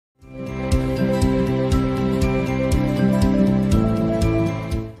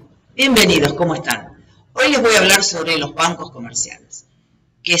Bienvenidos, ¿cómo están? Hoy les voy a hablar sobre los bancos comerciales.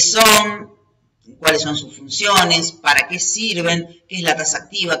 ¿Qué son? ¿Cuáles son sus funciones? ¿Para qué sirven? ¿Qué es la tasa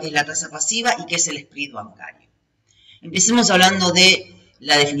activa? ¿Qué es la tasa pasiva? ¿Y qué es el espíritu bancario? Empecemos hablando de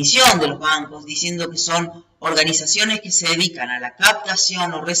la definición de los bancos, diciendo que son organizaciones que se dedican a la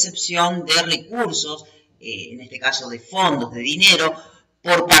captación o recepción de recursos, en este caso de fondos, de dinero,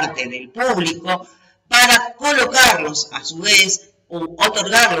 por parte del público, para colocarlos a su vez o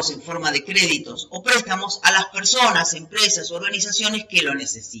otorgarlos en forma de créditos o préstamos a las personas, empresas o organizaciones que lo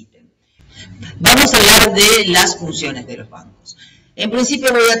necesiten. Vamos a hablar de las funciones de los bancos. En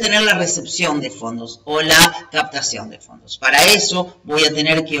principio voy a tener la recepción de fondos o la captación de fondos. Para eso voy a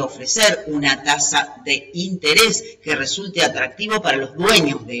tener que ofrecer una tasa de interés que resulte atractivo para los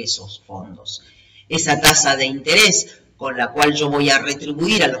dueños de esos fondos. Esa tasa de interés con la cual yo voy a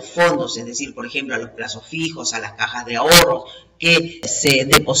retribuir a los fondos, es decir, por ejemplo, a los plazos fijos, a las cajas de ahorros que se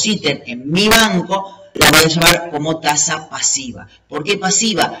depositen en mi banco, la voy a llamar como tasa pasiva. ¿Por qué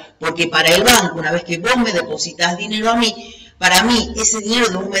pasiva? Porque para el banco, una vez que vos me depositas dinero a mí, para mí ese dinero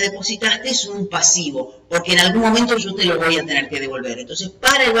que vos me depositaste es un pasivo, porque en algún momento yo te lo voy a tener que devolver. Entonces,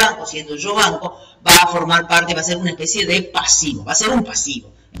 para el banco, siendo yo banco, va a formar parte, va a ser una especie de pasivo, va a ser un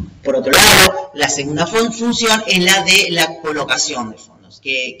pasivo. Por otro lado, la segunda función es la de la colocación de fondos.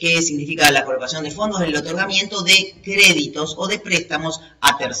 ¿Qué significa la colocación de fondos? El otorgamiento de créditos o de préstamos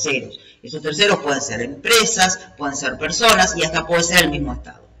a terceros. Esos terceros pueden ser empresas, pueden ser personas y hasta puede ser el mismo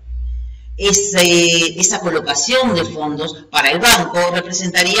Estado. Esa colocación de fondos para el banco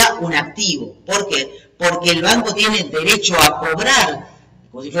representaría un activo. ¿Por qué? Porque el banco tiene derecho a cobrar,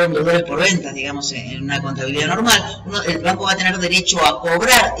 como si fueran deudores por ventas, digamos, en una contabilidad normal, el banco va a tener derecho a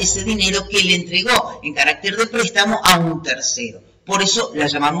cobrar ese dinero que le entregó en carácter de préstamo a un tercero. Por eso la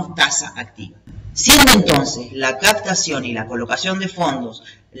llamamos tasa activa. Siendo entonces la captación y la colocación de fondos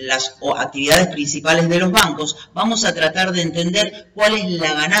las actividades principales de los bancos, vamos a tratar de entender cuál es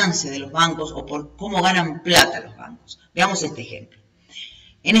la ganancia de los bancos o por cómo ganan plata los bancos. Veamos este ejemplo.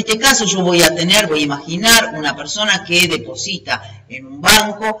 En este caso yo voy a imaginar una persona que deposita en un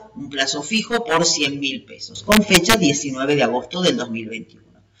banco un plazo fijo por 100.000 pesos, con fecha 19 de agosto del 2021.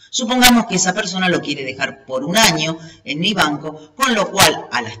 Supongamos que esa persona lo quiere dejar por un año en mi banco, con lo cual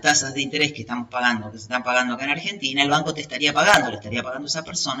a las tasas de interés que estamos pagando, que se están pagando acá en Argentina, el banco le estaría pagando a esa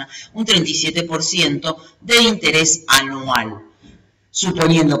persona un 37% de interés anual.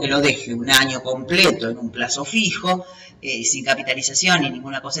 Suponiendo que lo deje un año completo en un plazo fijo, sin capitalización ni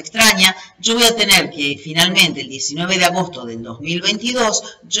ninguna cosa extraña, yo voy a tener que finalmente el 19 de agosto del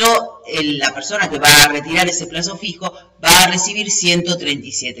 2022, la persona que va a retirar ese plazo fijo va a recibir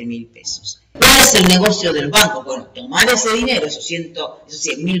 137.000 pesos. ¿Cuál es el negocio del banco? Bueno, tomar ese dinero, esos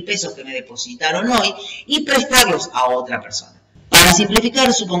 100.000 pesos que me depositaron hoy, y prestarlos a otra persona. Para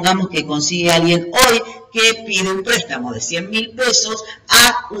simplificar, supongamos que consigue alguien hoy que pide un préstamo de 100.000 pesos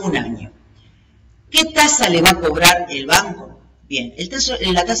a un año. ¿Qué tasa le va a cobrar el banco? Bien,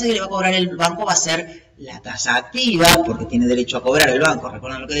 la tasa que le va a cobrar el banco va a ser la tasa activa, porque tiene derecho a cobrar el banco,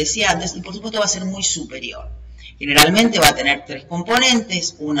 recuerden lo que decía antes, y por supuesto va a ser muy superior. Generalmente va a tener tres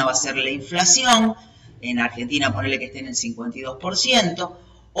componentes. Una va a ser la inflación, en Argentina ponele que esté en el 52%.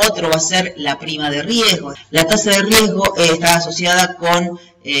 Otro va a ser la prima de riesgo. La tasa de riesgo está asociada con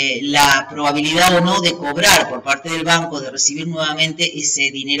la probabilidad o no de cobrar por parte del banco, de recibir nuevamente ese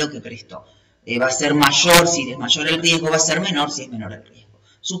dinero que prestó. Va a ser mayor si es mayor el riesgo, va a ser menor si es menor el riesgo.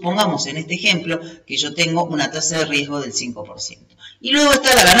 Supongamos en este ejemplo que yo tengo una tasa de riesgo del 5%. Y luego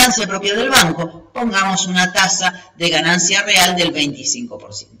está la ganancia propia del banco. Pongamos una tasa de ganancia real del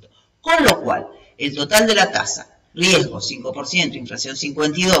 25%. Con lo cual, el total de la tasa, riesgo 5%, inflación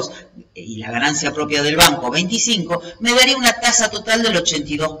 52% y la ganancia propia del banco 25%, me daría una tasa total del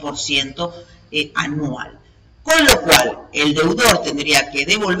 82% anual. Con lo cual, el deudor tendría que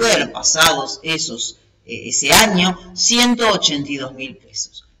devolver, pasados ese año, 182.000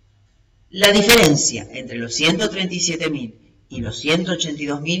 pesos. La diferencia entre los 137.000 y los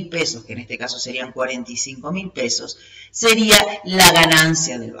 182.000 pesos, que en este caso serían 45.000 pesos, sería la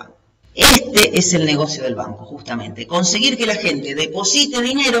ganancia del banco. Este es el negocio del banco, justamente. Conseguir que la gente deposite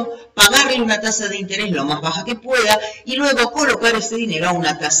dinero, pagarle una tasa de interés lo más baja que pueda y luego colocar ese dinero a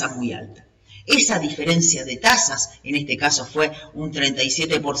una tasa muy alta. Esa diferencia de tasas, en este caso fue un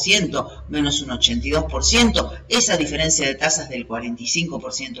 37% menos un 82%, esa diferencia de tasas del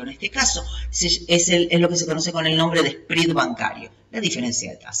 45% en este caso, es lo que se conoce con el nombre de spread bancario. la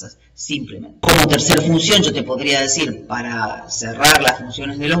diferencia de tasas, simplemente. Como tercera función, yo te podría decir, para cerrar las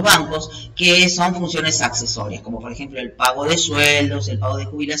funciones de los bancos, que son funciones accesorias, como por ejemplo el pago de sueldos, el pago de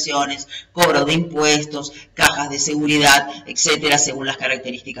jubilaciones, cobro de impuestos, cajas de seguridad, etcétera, según las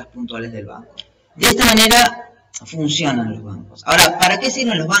características puntuales del banco. De esta manera funcionan los bancos. Ahora, ¿para qué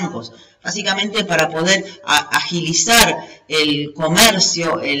sirven los bancos? Básicamente para poder agilizar el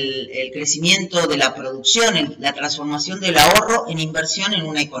comercio, el crecimiento de la producción, la transformación del ahorro en inversión en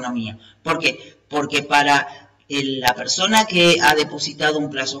una economía. ¿Por qué? Porque para la persona que ha depositado un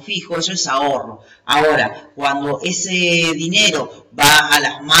plazo fijo, eso es ahorro. Ahora, cuando ese dinero va a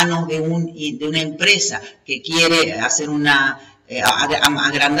las manos de una empresa que quiere hacer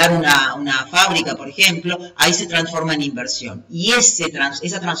agrandar una fábrica, por ejemplo, ahí se transforma en inversión. Y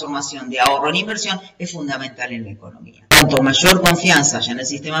esa transformación de ahorro en inversión es fundamental en la economía. Cuanto mayor confianza haya en el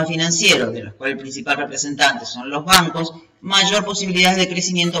sistema financiero, de los cuales el principal representante son los bancos, mayor posibilidades de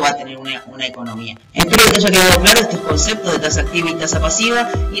crecimiento va a tener una economía. Espero que te haya quedado claro estos conceptos de tasa activa y tasa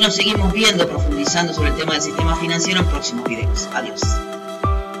pasiva y nos seguimos viendo, profundizando sobre el tema del sistema financiero en próximos videos. Adiós.